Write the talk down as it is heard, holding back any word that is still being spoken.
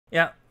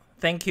Yeah,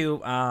 thank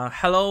you.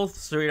 Hello,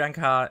 Sri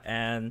Lanka,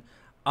 and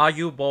are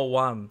you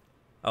one?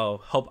 Oh,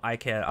 hope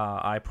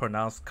I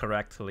pronounce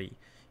correctly.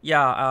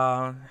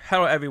 Yeah.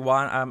 Hello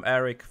everyone. I'm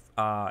Eric.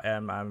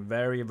 And I'm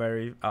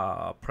very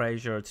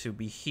pleasure to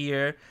be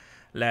here.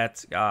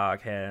 Let's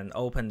can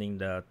opening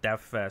the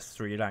DevFest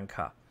Sri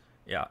Lanka.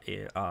 Yeah,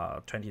 in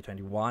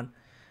 2021.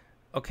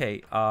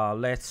 Okay.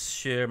 Let's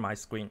share my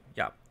screen.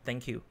 Yeah.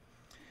 Thank you.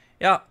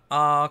 Yeah,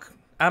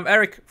 I'm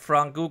Eric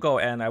from Google,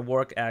 and I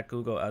work at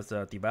Google as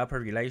a developer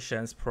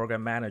relations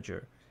program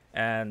manager.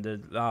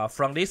 And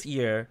from this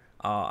year,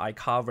 I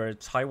cover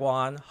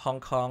Taiwan, Hong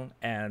Kong,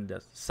 and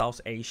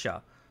South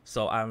Asia.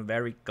 So I'm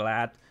very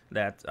glad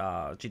that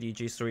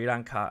GDG Sri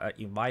Lanka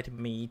invited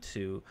me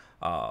to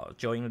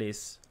join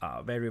this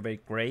very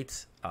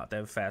great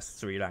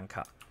DevFest Sri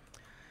Lanka.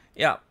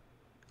 Yeah.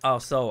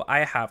 So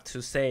I have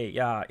to say,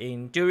 yeah,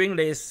 in during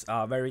this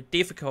very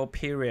difficult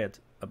period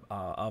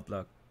of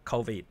the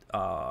COVID,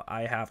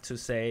 I have to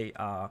say,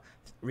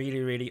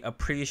 really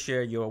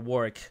appreciate your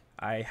work.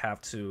 I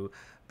have to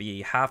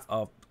be half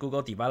of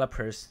Google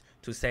developers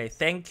to say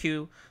thank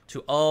you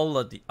to all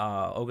of the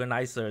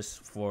organizers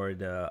for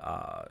the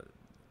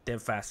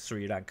DevFest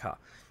Sri Lanka,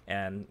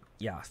 and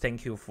yeah,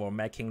 thank you for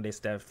making this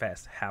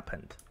DevFest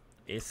happen.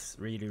 It's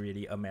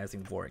really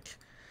amazing work.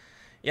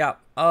 Yeah,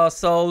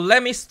 so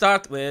let me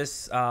start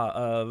with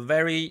a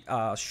very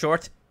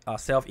short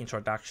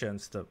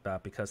self-introductions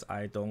because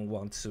I don't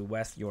want to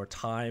waste your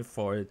time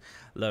for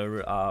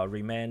the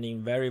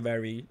remaining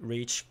very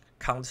rich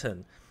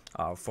content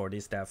for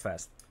this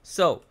DevFest.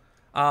 So,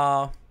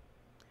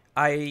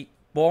 I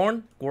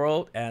born,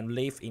 grow, and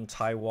live in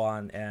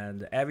Taiwan,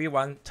 and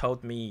everyone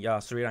told me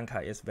Sri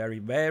Lanka is very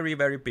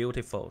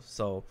beautiful.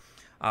 So,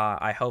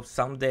 I hope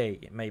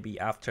someday, maybe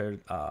after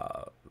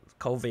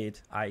COVID,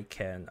 I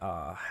can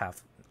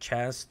have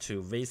chance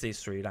to visit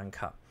Sri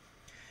Lanka.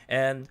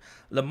 And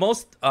the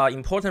most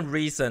important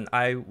reason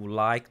I would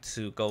like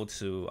to go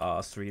to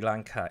Sri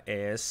Lanka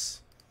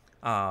is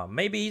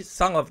maybe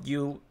some of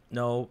you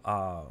know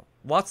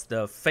what's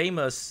the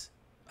famous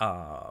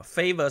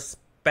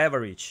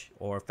beverage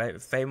or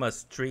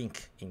famous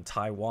drink in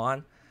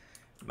Taiwan.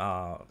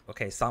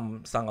 Okay,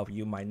 some of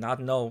you might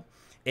not know.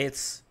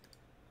 It's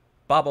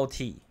bubble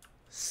tea.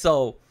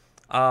 So,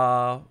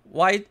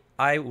 why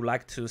I would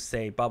like to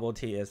say bubble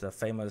tea is a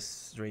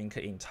famous drink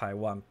in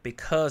Taiwan?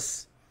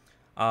 Because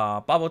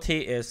bubble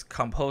tea is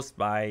composed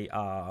by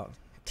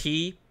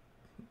tea,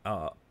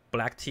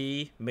 black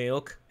tea,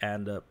 milk,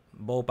 and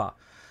boba.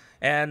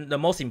 And the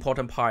most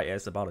important part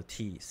is about the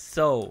tea.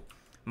 So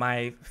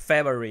my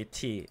favorite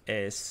tea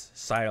is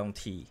Ceylon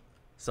tea.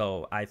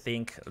 So I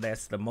think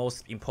that's the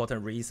most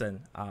important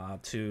reason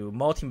to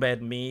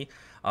motivate me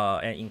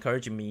and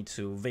encourage me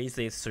to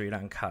visit Sri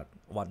Lanka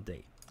one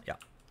day. Yeah.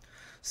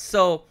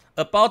 So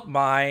about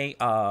my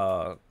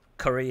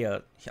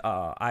career,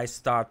 I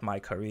start my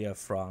career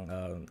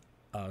from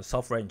a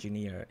software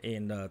engineer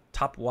in the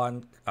top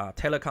one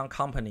telecom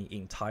company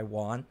in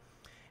Taiwan.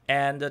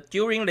 And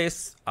during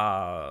this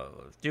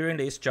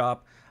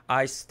job,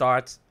 I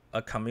start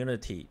a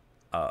community.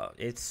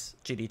 It's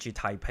GDG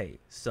Taipei.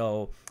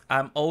 So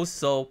I'm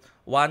also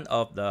one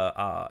of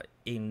the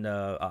in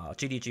the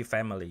GDG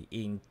family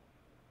in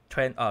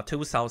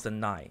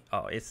 2009.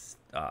 It's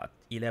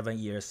 11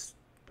 years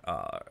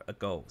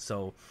ago.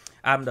 So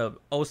I'm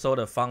also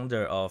the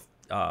founder of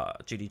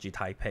GDG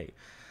Taipei.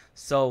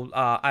 So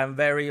I'm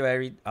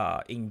very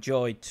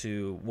enjoy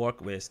to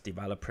work with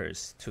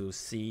developers to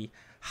see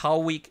how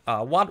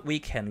what we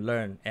can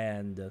learn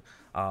and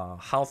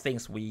how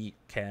things we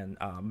can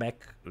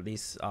make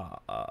this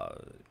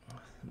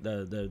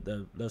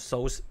the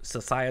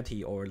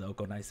society or the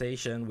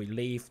organization we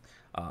live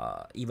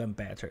even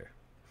better.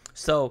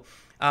 So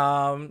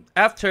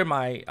after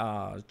my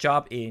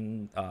job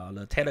in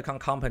the telecom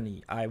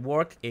company, I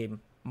work in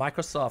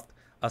Microsoft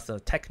as a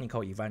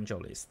technical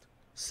evangelist.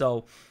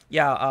 So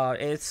yeah,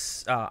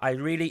 it's I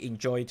really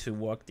enjoy to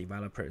work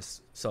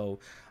developers. So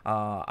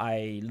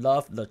I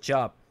love the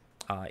job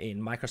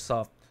in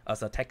Microsoft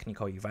as a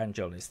technical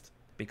evangelist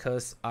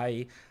because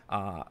I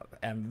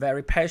am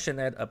very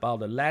passionate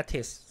about the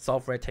latest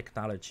software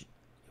technology,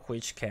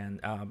 which can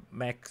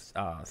make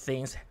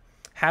things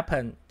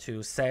happen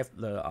to save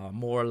the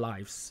more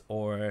lives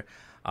or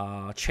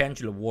change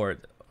the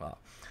world.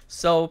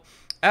 So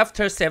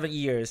after 7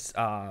 years,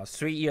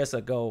 3 years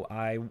ago,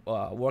 I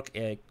worked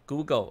at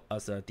Google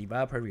as a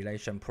developer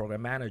relation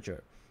program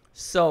manager.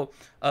 So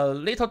a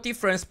little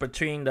difference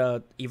between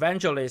the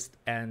evangelist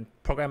and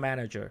program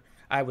manager,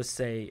 I would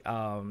say,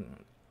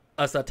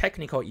 as a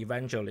technical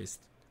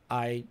evangelist,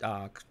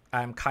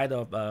 I'm kind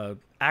of an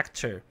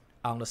actor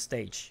on the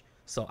stage.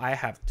 So I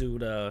have to do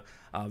the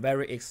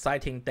very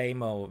exciting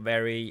demo,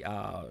 very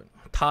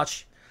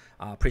touch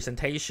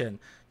presentation,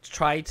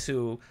 try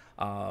to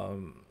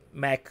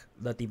make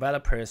the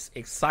developers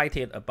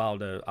excited about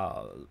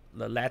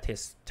the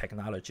latest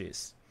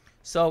technologies.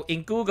 So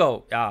in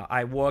Google,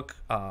 I work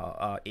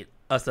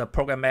as a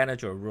program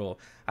manager role.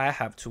 I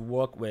have to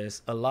work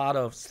with a lot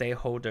of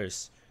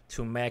stakeholders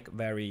to make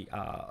very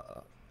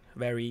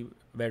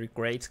very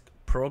great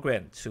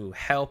program to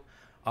help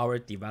our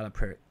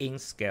developer in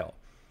scale.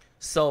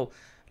 So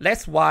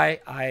that's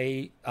why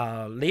I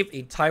live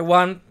in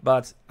Taiwan,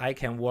 but I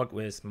can work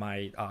with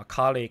my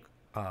colleague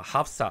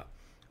Hafsa.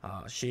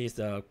 She is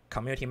the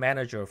community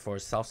manager for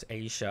South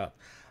Asia.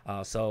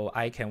 So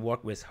I can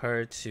work with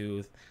her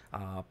to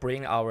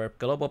bring our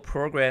global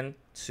program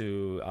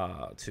to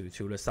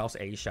the South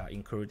Asia,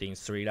 including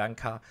Sri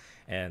Lanka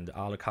and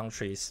other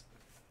countries.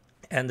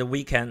 And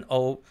we can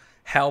all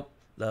help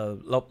the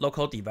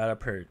local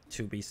developer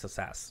to be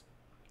success.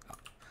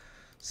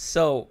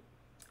 So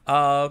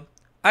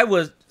I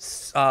would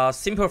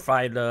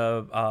simplify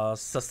the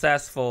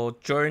successful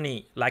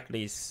journey like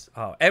this.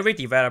 Every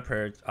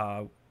developer,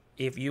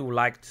 if you would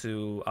like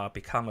to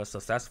become a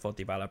successful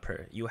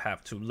developer, you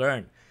have to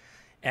learn.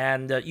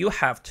 And you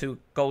have to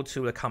go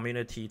to the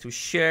community to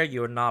share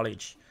your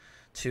knowledge,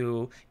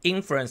 to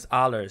influence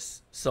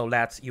others so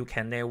that you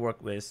can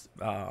network with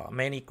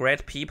many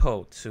great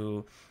people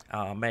to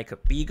make a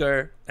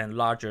bigger and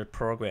larger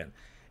program.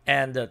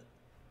 And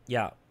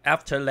yeah,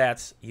 after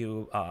that,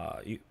 you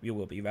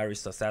will be very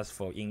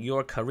successful in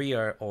your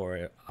career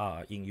or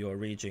in your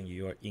region,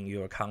 in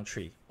your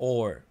country,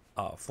 or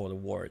for the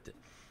world.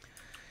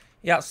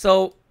 Yeah,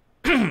 so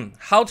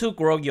how to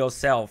grow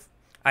yourself?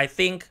 I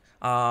think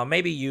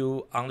maybe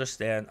you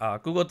understand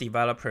Google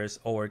developers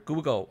or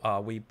Google,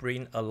 we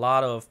bring a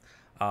lot of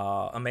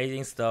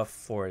amazing stuff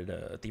for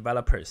the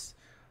developers.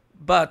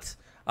 But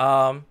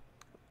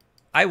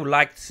I would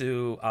like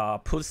to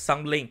put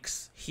some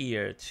links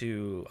here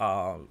to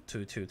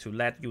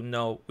let you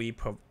know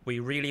we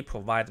really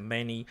provide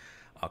many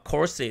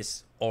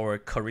courses or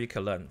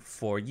curriculum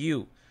for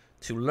you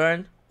to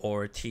learn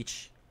or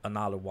teach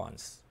another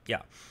ones.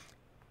 Yeah,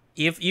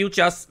 if you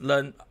just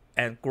learn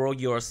and grow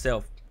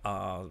yourself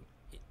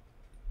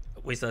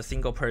with a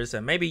single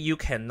person, maybe you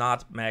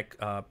cannot make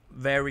a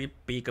very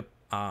big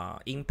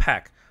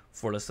impact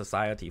for the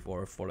society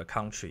or for the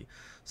country.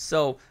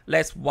 So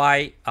that's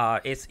why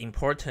it's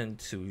important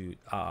to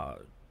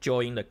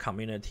join the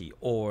community,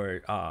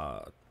 or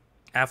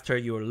after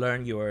you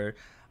learn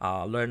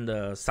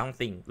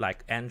something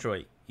like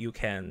Android, you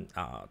can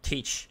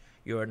teach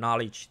your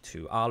knowledge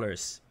to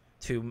others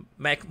to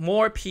make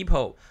more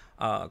people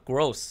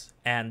growth,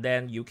 and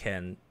then you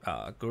can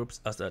groups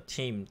as a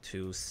team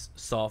to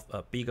solve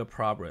a bigger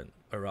problem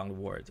around the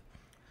world.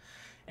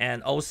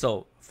 And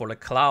also for the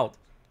cloud,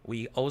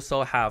 we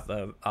also have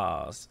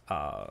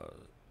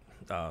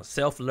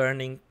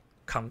self-learning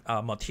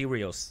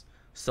materials,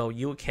 so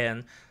you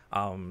can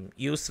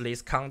use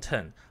this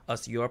content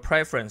as your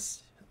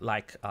preference.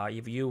 Like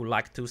if you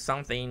like to do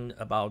something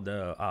about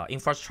the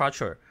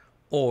infrastructure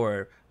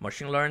or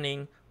machine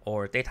learning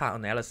or data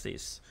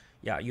analysis,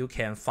 yeah, you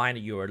can find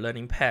your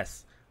learning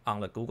path on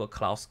the Google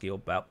Cloud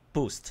Skill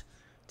Boost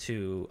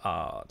to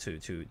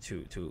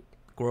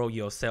grow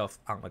yourself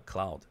on the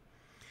cloud.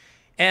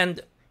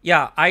 And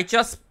yeah, I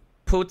just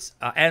put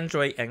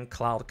Android and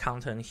cloud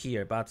content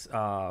here, but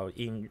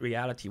in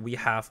reality, we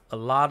have a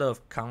lot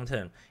of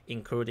content,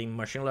 including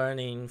machine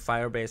learning,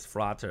 Firebase,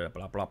 Flutter,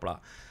 blah, blah, blah.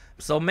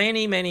 So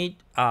many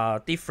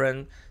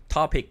different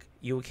topic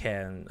you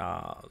can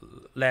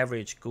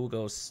leverage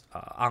Google's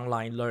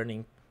online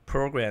learning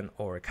program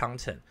or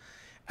content.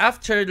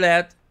 After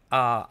that,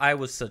 I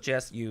would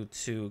suggest you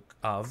to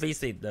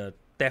visit the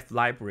Dev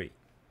Library.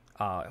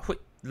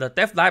 The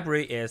Dev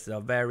Library is a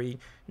very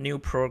new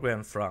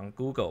program from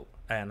Google,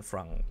 and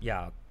from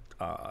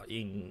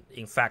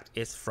in fact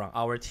it's from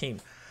our team.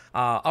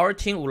 Our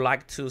team would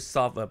like to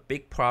solve a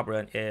big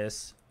problem.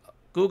 Is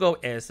Google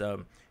is a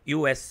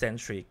US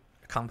centric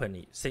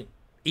company.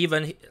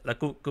 Even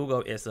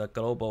Google is a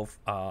global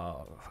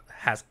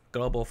has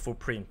global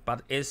footprint,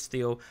 but it's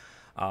still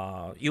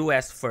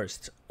US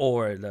first,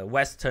 or the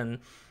Western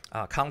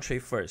country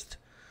first.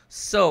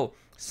 So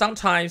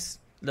sometimes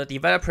the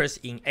developers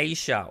in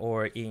Asia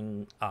or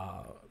in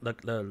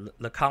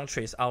the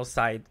countries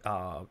outside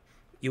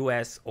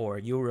US or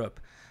Europe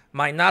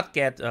might not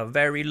get a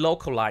very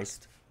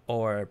localized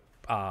or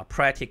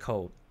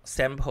practical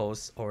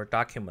samples or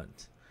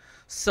document.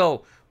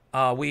 So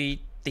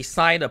we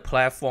design a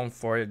platform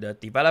for the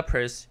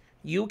developers.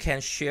 You can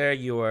share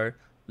your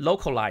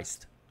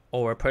localized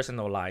or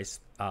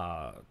personalized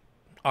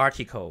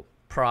article,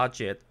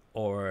 project,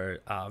 or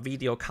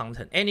video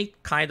content, any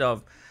kind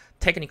of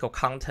technical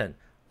content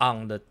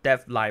on the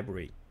Dev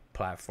Library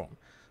platform.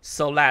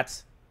 So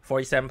that, for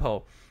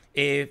example,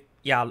 if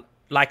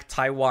like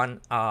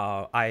Taiwan,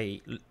 I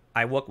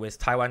work with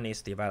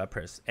Taiwanese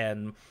developers,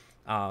 and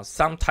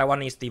some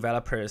Taiwanese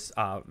developers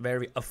are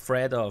very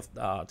afraid of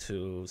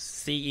to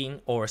seeing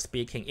or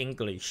speaking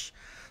English.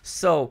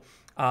 So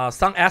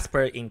some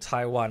experts in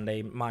Taiwan,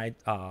 they might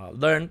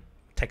learn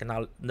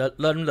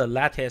the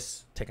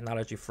latest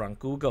technology from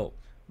Google,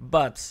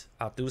 but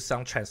do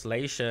some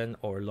translation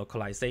or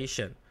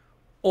localization,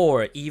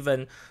 or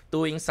even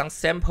doing some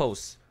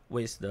samples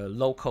with the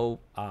local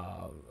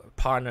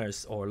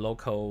partners or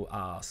local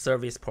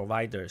service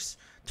providers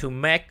to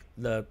make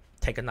the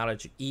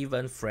technology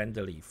even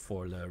friendly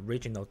for the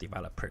regional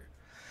developer.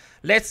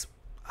 That's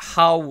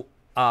how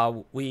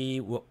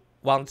we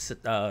want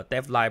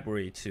dev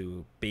library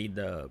to be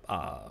the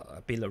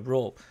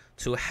role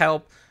to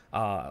help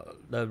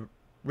the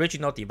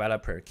regional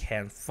developer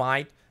can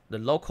find the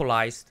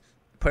localized,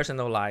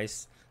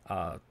 personalized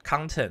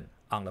content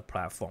on the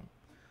platform.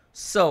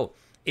 So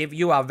if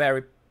you are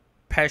very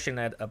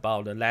passionate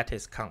about the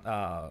latest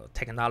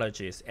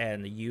technologies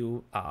and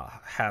you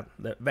have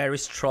the very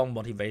strong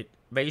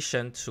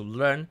motivation to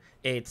learn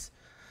it,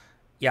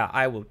 yeah,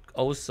 I would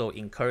also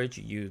encourage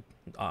you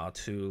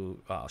to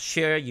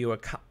share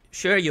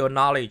your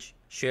knowledge,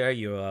 share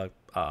your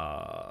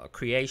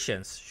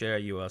creations, share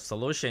your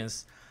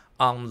solutions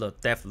on the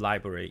Dev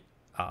Library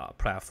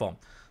platform,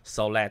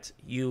 so that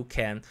you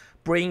can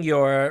bring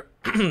your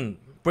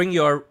bring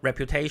your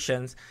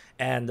reputations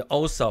and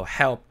also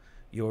help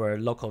your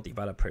local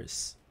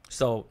developers.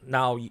 So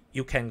now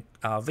you can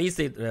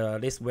visit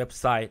this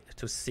website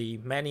to see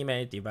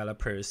many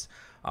developers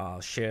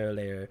share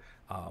their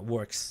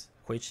works,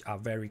 which are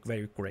very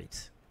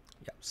great.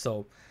 Yeah.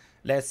 So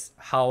that's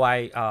how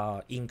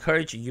I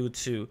encourage you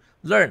to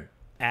learn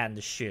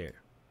and share.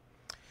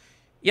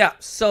 Yeah.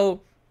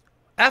 So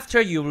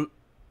after you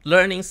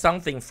learning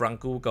something from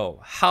Google,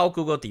 how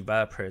Google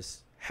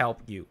developers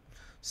help you.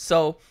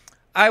 So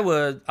I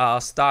would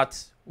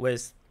start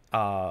with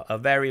a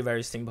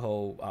very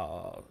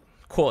simple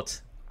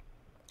quote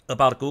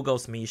about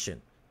Google's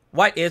mission.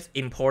 Why it's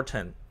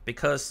important?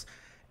 Because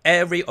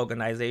every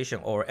organization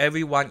or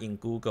everyone in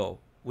Google,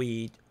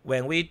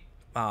 when we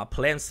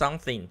plan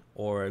something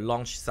or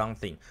launch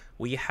something,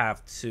 we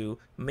have to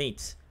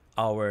meet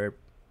our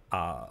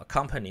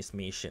company's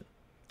mission.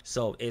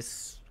 So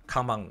it's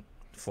common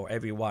for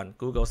everyone.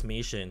 Google's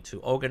mission to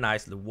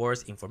organize the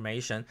world's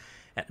information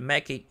and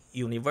make it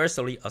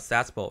universally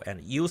accessible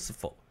and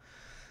useful.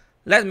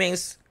 That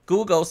means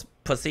Google's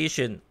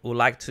position would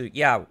like to,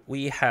 yeah,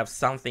 we have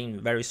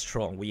something very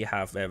strong. We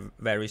have a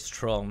very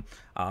strong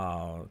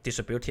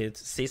distributed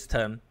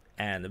system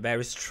and a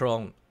very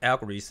strong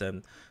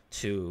algorithm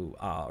to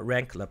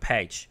rank the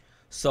page.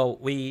 So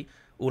we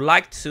would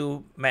like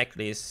to make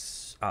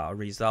this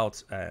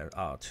result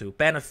to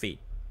benefit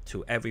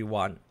to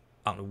everyone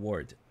on the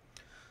world.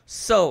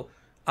 So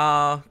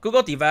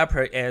Google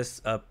Developer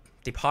is a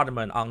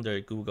department under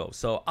Google.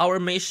 So our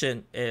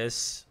mission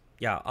is,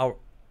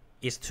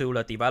 is to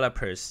the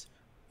developers.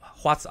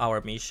 What's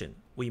our mission?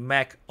 We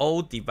make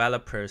all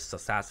developers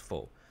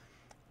successful,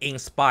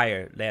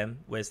 inspire them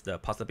with the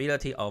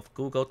possibility of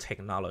Google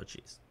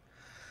technologies.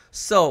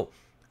 So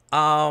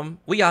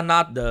we are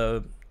not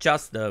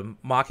just the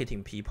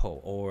marketing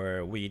people,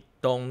 or we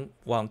don't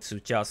want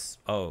to just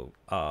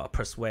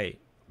persuade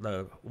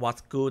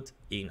what's good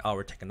in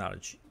our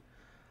technology.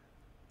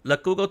 The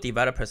Google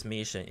developers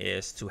mission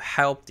is to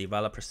help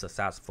developers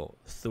successful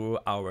through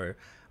our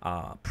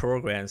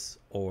programs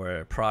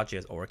or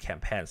projects or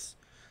campaigns.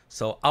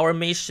 So our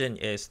mission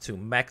is to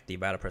make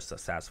developers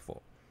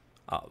successful.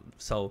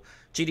 So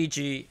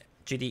GDG,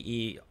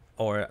 GDE,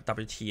 or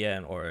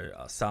WTN, or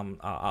some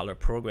other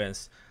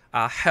programs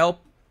help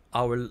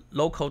our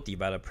local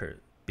developer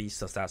be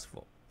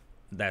successful.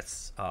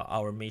 That's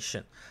our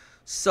mission.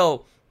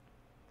 So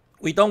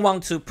we don't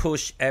want to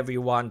push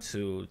everyone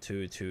to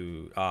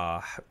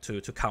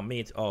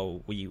commit.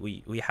 Oh,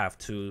 we have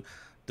to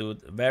do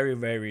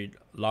very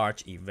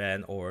large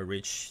event or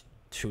reach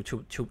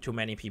too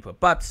many people.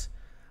 But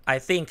I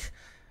think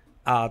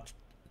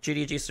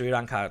GDG Sri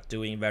Lanka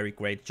doing very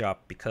great job,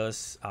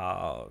 because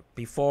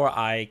before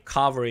I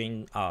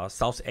covering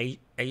South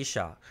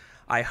Asia,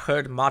 I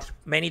heard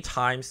many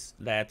times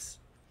that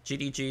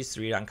GDG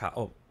Sri Lanka,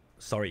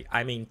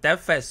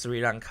 DevFest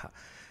Sri Lanka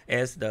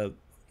is the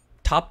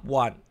top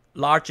one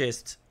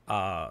largest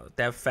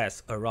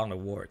DevFest around the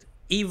world.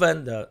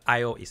 Even the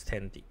IO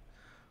extended,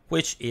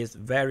 which is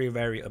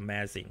very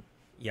amazing.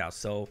 Yeah,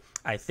 so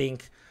I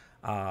think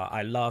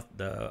I love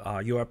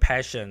your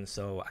passion.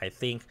 So I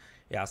think,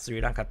 yeah,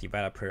 Sri Lanka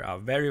developers are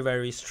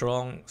very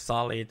strong,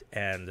 solid,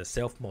 and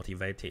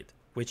self-motivated,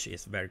 which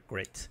is very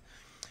great.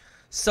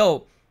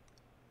 So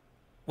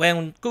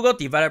when Google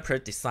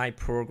developers design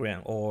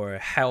program or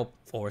help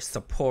or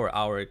support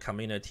our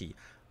community,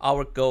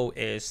 our goal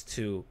is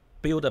to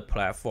build a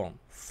platform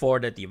for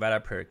the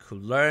developer to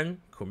learn,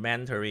 to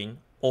mentoring,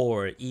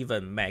 or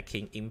even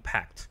making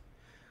impact.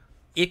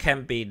 It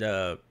can be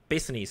the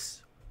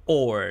business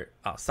or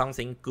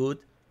something good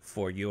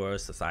for your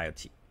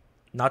society.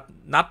 Not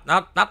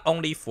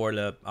only for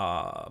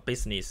the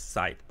business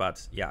side,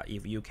 but yeah,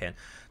 if you can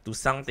do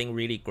something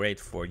really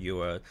great for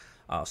your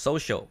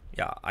social,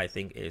 yeah, I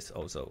think it's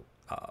also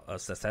a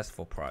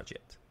successful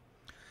project.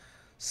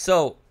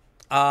 So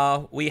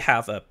we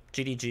have a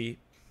GDG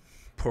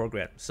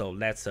program. So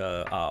that's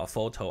a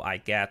photo I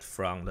get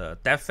from the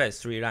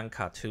DevFest Sri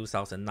Lanka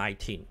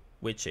 2019,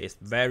 which is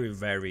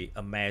very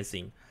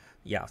amazing.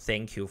 Yeah,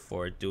 thank you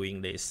for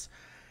doing this.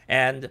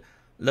 And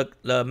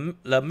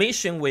the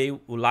mission we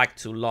would like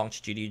to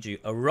launch GDG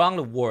around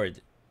the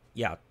world,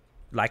 yeah,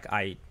 like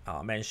I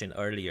mentioned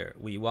earlier,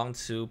 we want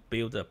to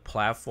build a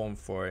platform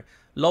for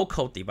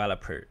local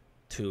developers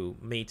to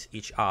meet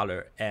each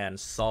other and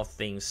solve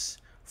things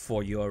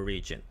for your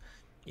region.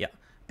 Yeah,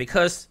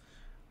 because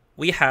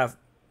we have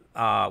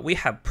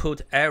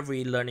put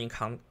every learning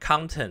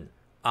content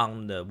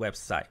on the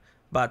website,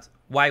 but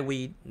why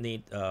we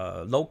need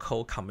a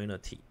local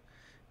community?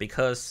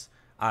 Because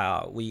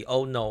we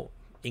all know,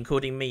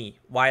 including me,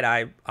 why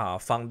I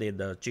founded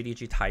the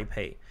GDG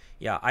Taipei.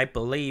 Yeah, I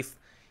believe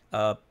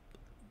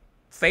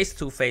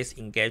face-to-face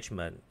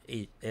engagement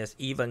is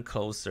even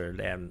closer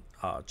than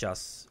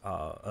just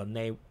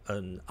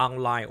an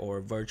online or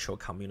virtual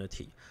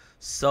community.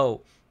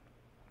 So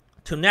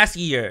to next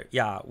year,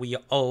 yeah, we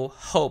all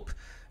hope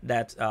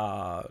that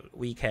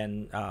we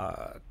can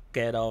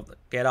get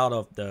out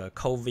of the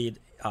COVID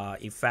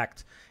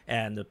effect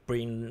and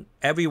bring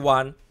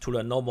everyone to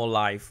the normal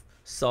life,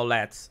 so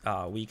that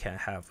we can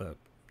have a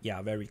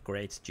very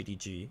great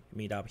GDG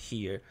meetup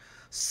here.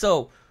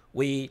 So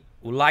we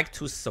would like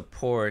to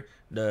support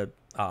the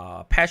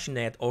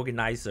passionate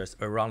organizers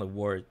around the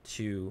world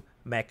to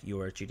make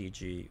your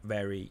GDG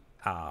very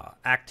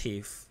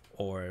active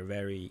or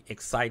very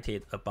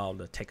excited about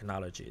the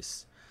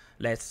technologies.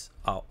 That's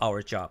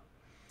our job.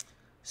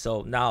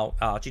 So now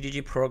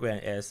GDG program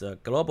is a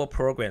global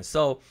program.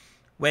 So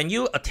when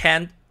you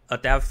attend a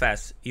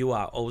DevFest, you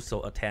are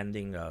also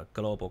attending a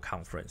global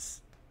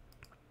conference.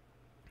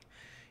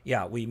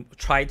 Yeah, we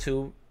try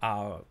to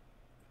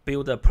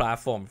build a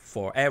platform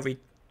for every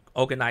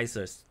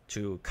organizers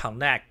to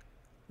connect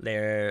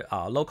their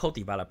local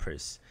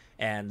developers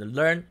and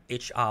learn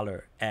each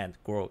other and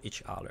grow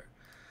each other.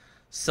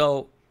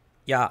 So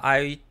yeah,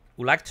 I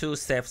would like to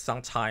save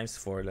some time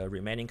for the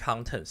remaining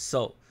content.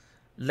 So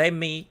let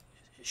me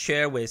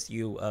share with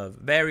you a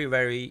very,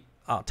 very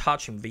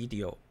touching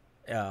video,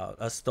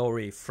 a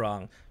story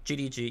from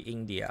GDG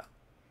India.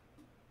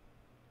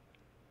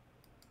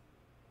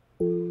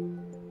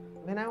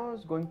 When I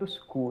was going to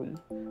school,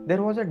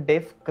 there was a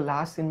deaf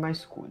class in my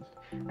school,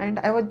 and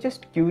I was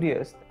just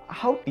curious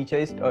how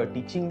teachers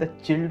teaching the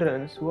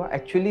children who are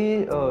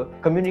actually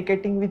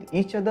communicating with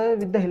each other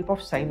with the help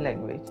of sign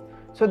language.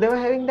 So they were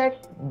having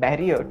that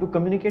barrier to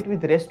communicate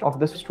with the rest of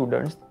the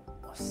students.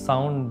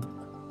 Sound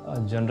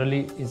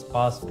generally is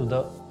passed to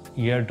the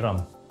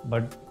eardrum,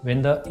 but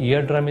when the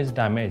eardrum is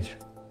damaged,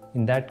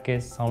 in that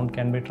case, sound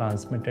can be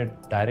transmitted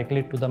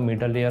directly to the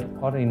middle ear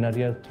or inner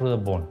ear through the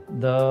bone.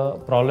 The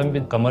problem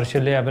with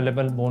commercially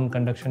available bone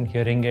conduction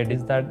hearing aid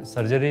is that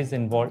surgery is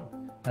involved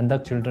and the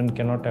children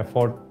cannot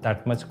afford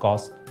that much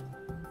cost.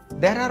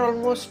 There are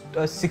almost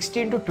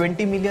 16 to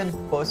 20 million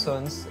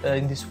persons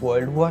in this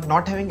world who are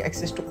not having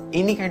access to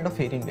any kind of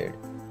hearing aid.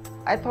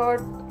 I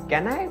thought,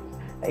 can I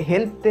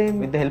help them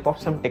with the help of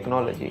some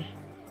technology?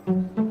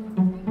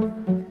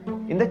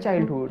 In the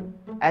childhood,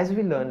 as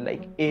we learn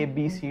like A,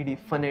 B, C, D,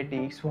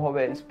 phonetics,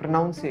 vowels,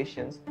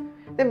 pronunciations,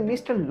 they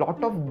missed a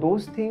lot of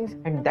those things,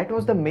 and that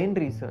was the main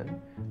reason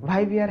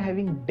why we are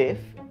having deaf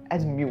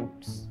as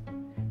mutes.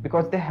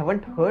 Because they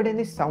haven't heard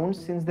any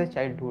sounds since their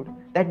childhood,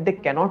 that they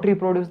cannot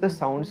reproduce the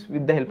sounds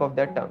with the help of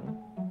their tongue.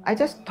 I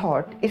just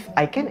thought if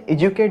I can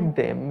educate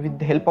them with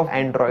the help of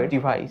Android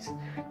device,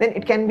 then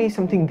it can be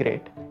something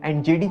great.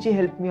 And JDG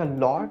helped me a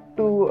lot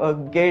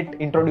to get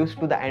introduced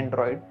to the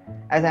Android,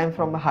 as I am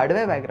from a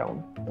hardware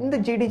background. In the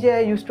JDG, I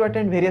used to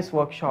attend various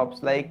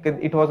workshops, like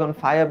it was on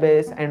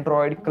Firebase,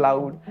 Android,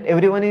 Cloud.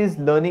 Everyone is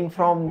learning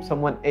from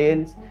someone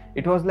else.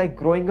 It was like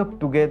growing up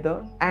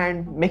together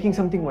and making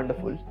something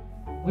wonderful.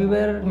 We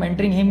were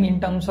mentoring him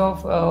in terms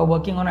of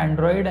working on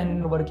Android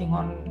and working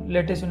on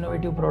latest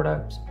innovative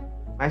products.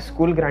 My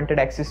school granted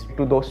access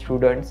to those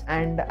students,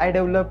 and I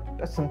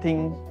developed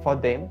something for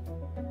them.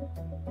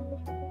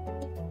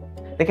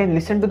 They can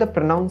listen to the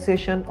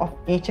pronunciation of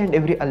each and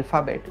every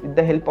alphabet with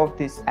the help of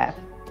this app.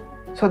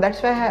 So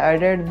that's why I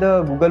added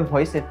the Google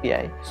Voice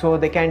API. So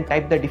they can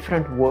type the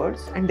different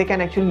words and they can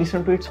actually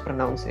listen to its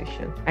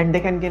pronunciation, and they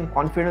can gain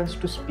confidence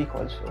to speak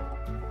also.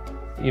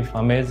 If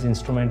Amaze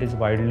instrument is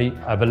widely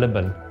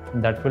available,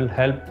 that will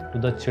help to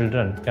the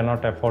children who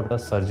cannot afford the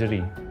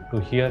surgery to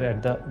hear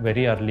at the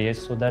very early age,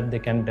 so that they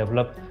can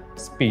develop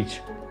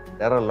speech.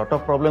 There are a lot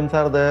of problems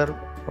are there.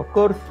 Of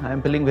course, I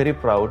am feeling very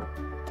proud.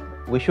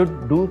 We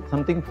should do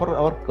something for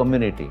our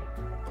community.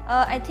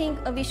 I think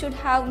we should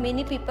have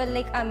many people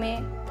like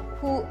Ame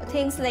who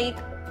thinks like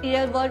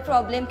real world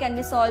problem can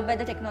be solved by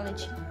the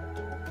technology.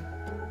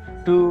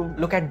 To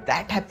look at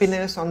that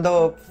happiness on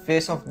the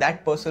face of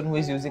that person who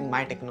is using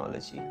my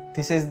technology.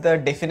 This is the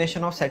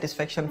definition of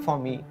satisfaction for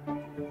me.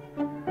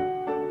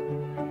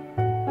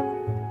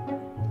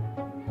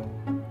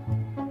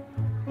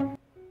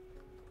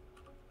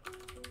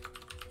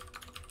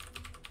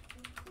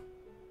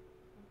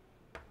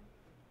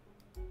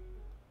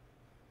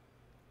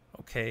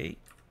 Okay.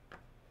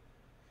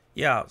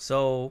 Yeah,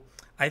 so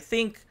I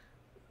think,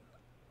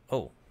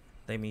 oh,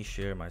 let me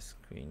share my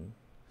screen.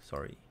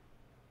 Sorry.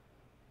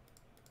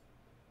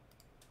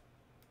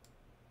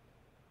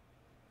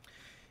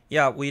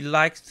 Yeah, we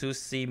like to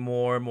see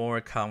more and more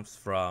comes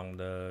from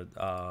the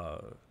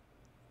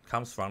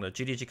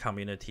GDG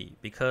community,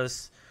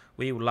 because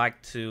we would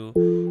like to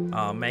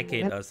make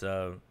it as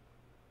a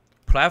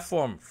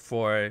platform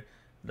for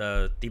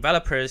the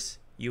developers,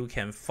 you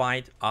can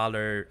find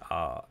other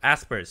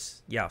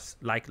experts. Yes,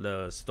 like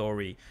the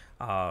story.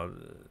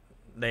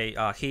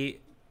 He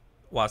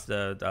was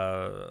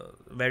the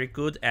very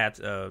good at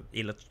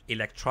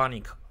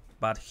electronic,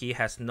 but he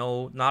has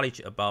no knowledge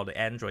about the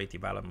Android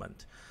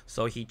development.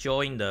 So he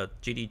joined the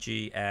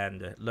GDG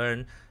and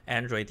learned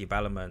Android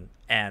development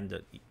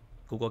and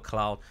Google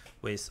Cloud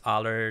with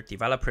other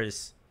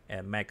developers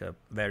and make a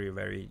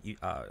very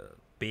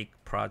big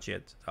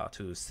project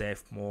to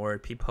save more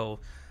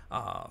people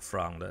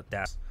from the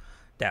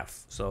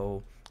death.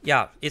 So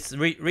yeah, it's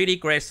really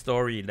great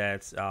story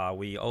that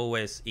we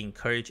always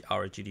encourage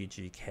our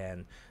GDG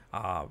can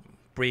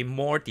bring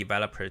more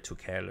developers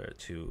together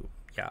to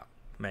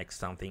make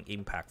something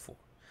impactful.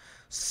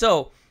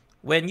 So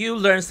when you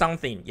learn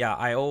something,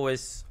 I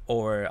always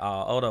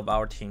all of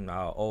our team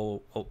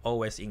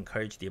always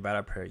encourage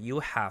developer. You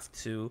have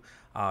to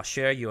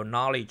share your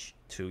knowledge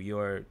to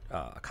your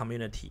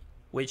community,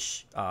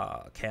 which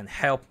can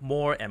help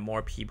more and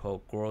more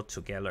people grow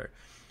together.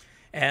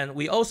 And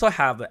we also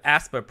have the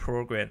expert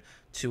program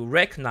to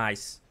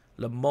recognize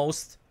the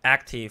most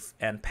active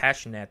and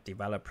passionate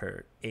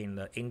developer in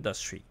the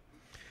industry.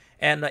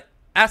 And the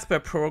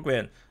expert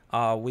program,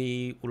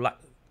 we would like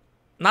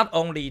not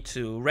only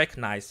to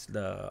recognize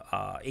the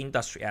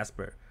industry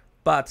expert,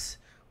 but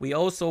we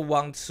also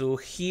want to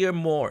hear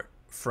more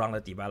from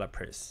the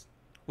developers,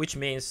 which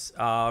means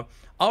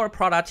our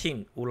product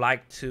team would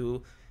like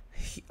to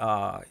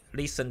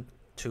listen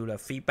to the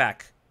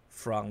feedback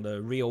from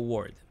the real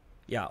world.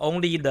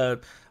 Only the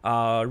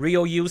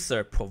real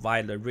user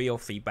provide the real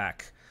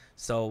feedback,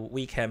 so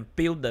we can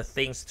build the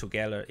things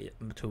together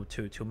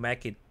to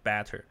make it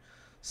better.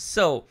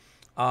 So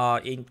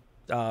in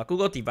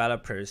Google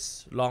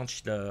developers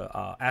launched the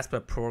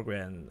expert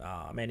program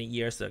many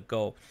years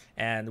ago,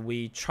 and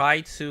we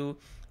try to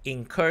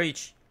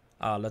encourage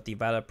the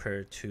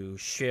developer to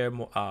share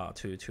more,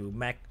 to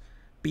make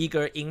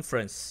bigger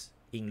influence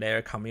in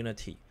their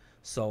community.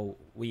 So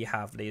we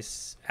have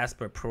this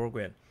expert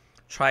program,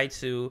 try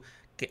to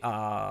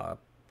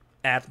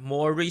add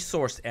more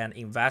resource and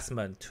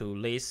investment to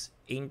this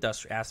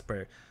industry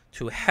expert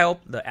to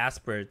help the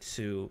expert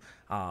to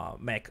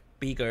make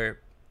bigger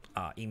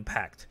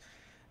impact.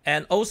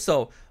 And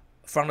also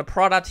from the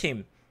product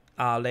team,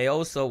 they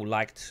also would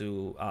like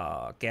to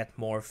get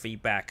more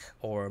feedback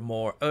or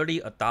more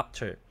early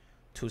adopter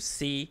to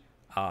see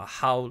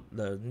how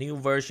the new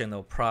version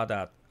of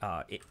product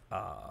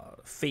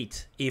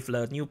fit, if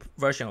the new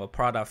version of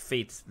product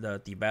fits the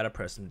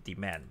developer's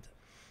demand.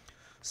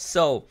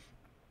 So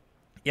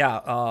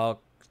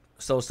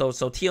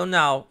so till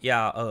now,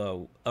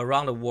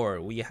 around the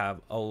world we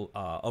have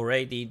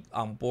already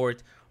on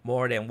board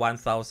more than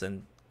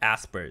 1,000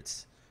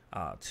 experts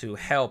to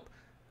help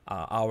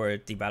our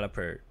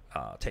developer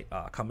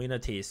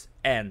communities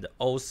and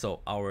also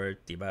our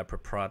developer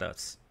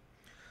products.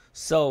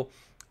 So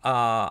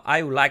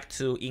I would like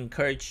to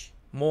encourage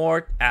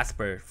more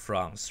experts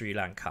from Sri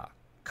Lanka.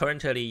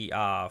 Currently,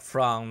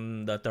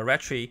 from the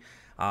directory,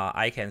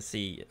 I can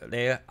see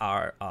there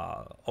are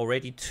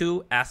already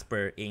 2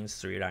 experts in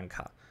Sri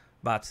Lanka,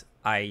 but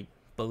I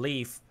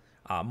believe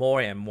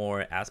more and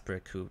more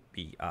experts could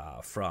be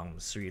from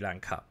Sri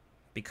Lanka,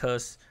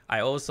 because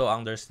I also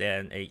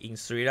understand in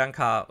Sri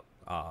Lanka,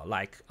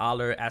 like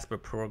other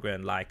expert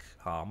program like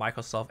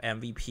Microsoft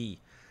MVP,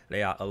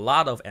 there are a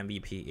lot of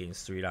MVP in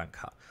Sri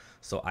Lanka.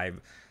 So I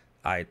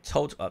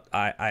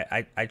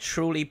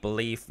truly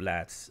believe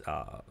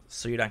that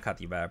Sri Lanka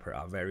developers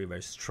are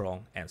very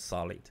strong and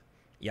solid.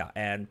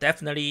 And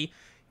definitely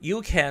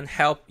you can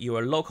help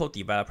your local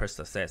developer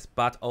success,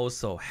 but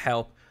also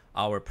help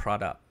our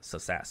product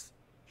success.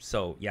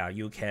 So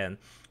you can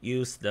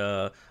use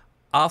the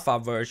alpha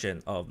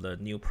version of the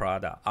new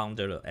product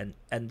under the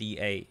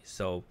NDA.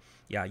 So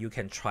you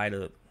can try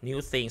the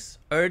new things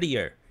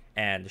earlier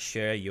and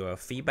share your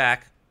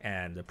feedback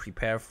and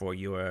prepare for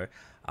your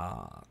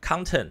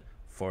content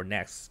for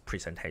next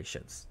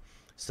presentations.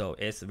 So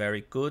it's a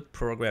very good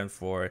program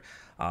for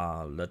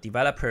the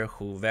developer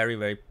who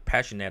very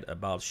passionate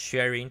about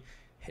sharing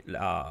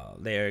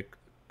their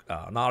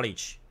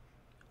knowledge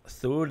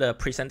through the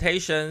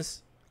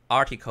presentations,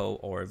 article,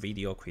 or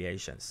video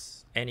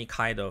creations. Any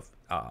kind of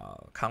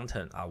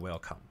content are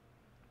welcome.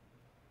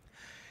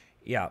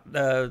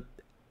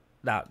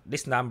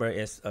 This number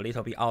is a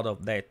little bit out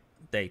of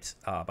date,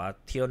 but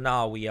till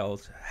now we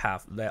also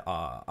have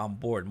on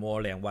board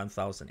more than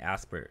 1,000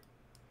 experts.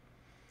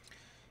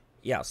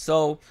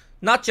 So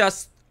not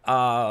just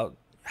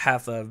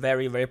have a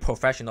very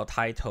professional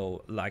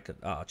title like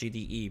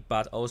GDE,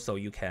 but also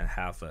you can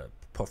have a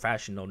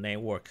professional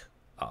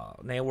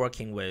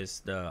networking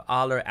with the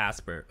other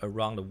experts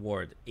around the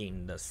world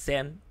in the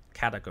same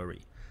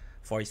category.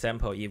 For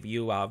example, if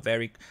you are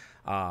very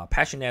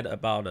passionate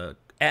about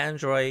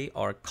Android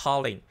or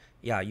calling,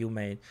 you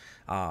may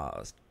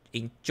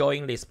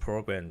enjoying this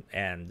program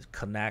and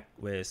connect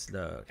with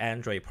the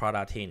Android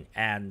product team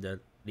and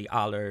the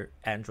other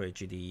Android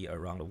GDE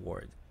around the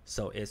world.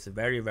 So it's a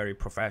very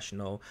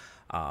professional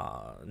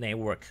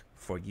network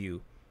for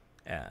you,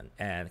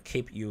 and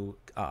keep you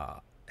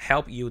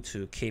help you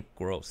to keep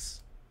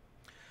growth.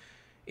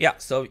 Yeah,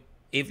 so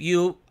if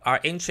you are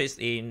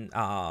interested in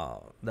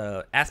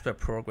the Asper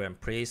program,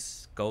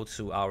 please go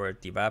to our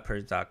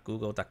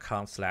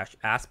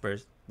developers.google.com/Asper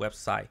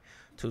website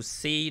to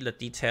see the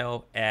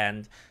detail.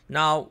 And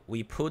now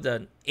we put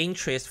an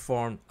interest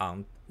form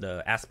on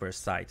the Asper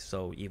site.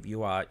 So if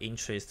you are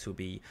interested to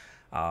be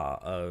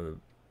a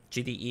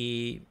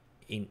GDE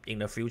in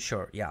the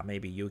future, yeah,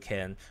 maybe you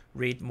can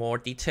read more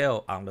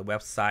detail on the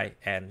website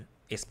and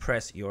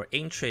express your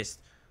interest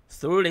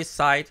through this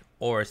site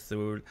or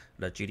through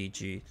the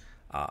GDG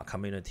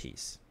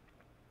communities.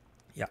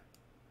 Yeah.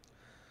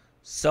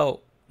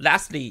 So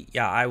lastly,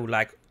 yeah, I would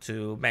like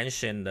to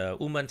mention the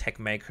Women Tech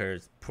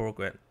Makers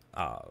program.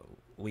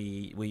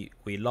 We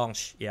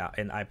launched, yeah,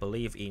 and I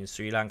believe in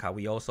Sri Lanka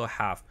we also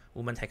have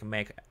Women Tech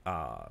Maker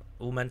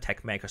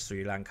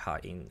Sri Lanka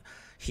in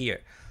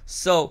here.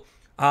 So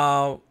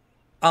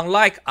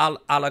unlike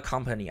other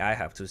company, I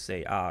have to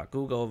say,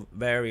 Google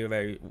very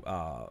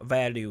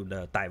value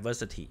the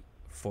diversity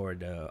for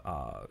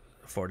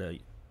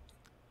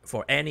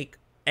any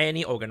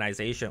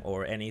organization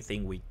or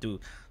anything we do.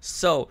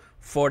 So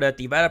for the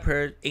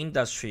developer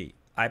industry,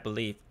 I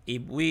believe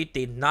if we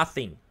did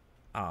nothing,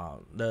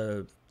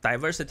 the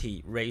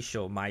diversity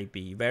ratio might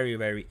be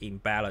very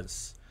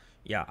imbalanced.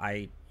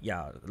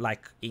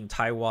 Like in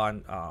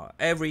Taiwan,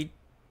 every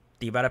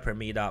developer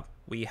meetup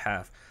we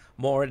have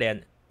more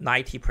than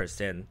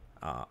 90%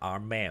 are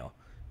male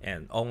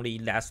and only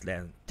less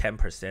than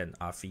 10%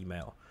 are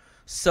female.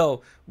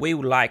 So we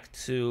would like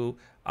to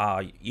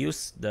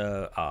use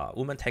the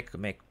Women Tech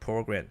Make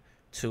program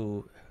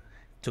to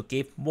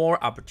give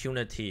more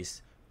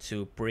opportunities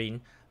to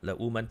bring the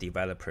women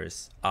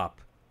developers up,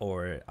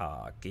 or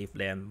give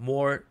them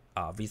more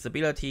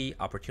visibility,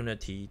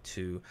 opportunity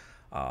to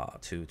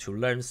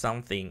learn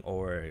something,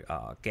 or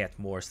get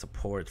more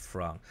support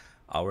from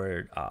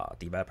our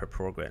developer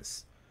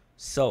programs.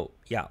 So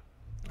yeah,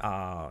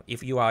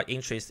 if you are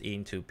interested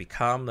in to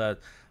become the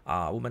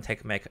Women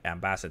Tech Maker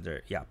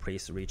ambassador, yeah,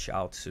 please reach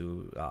out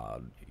to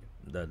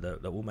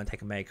the Women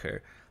Tech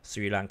Maker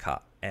Sri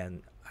Lanka,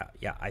 and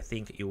yeah, I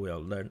think you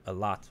will learn a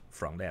lot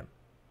from them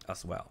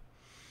as well.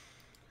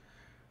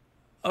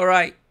 All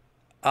right,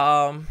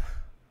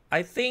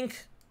 I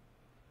think,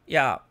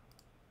 yeah,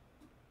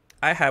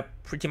 I have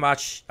pretty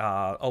much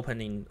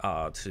opening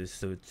to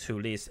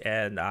this,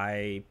 and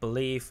I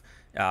believe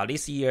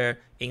this year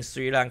in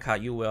Sri Lanka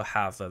you will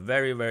have a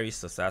very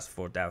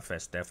successful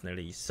DevFest,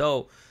 definitely.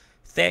 So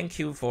thank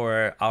you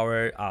for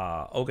our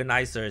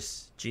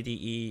organizers,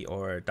 GDE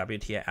or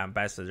WTA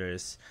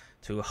ambassadors,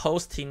 to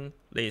hosting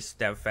this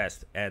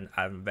DevFest, and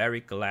I'm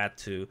very glad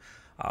to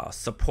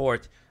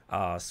support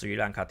Sri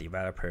Lanka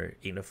developer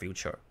in the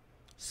future.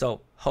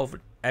 So hope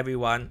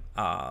everyone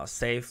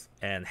safe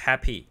and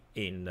happy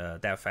in the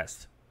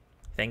DevFest.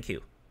 Thank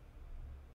you.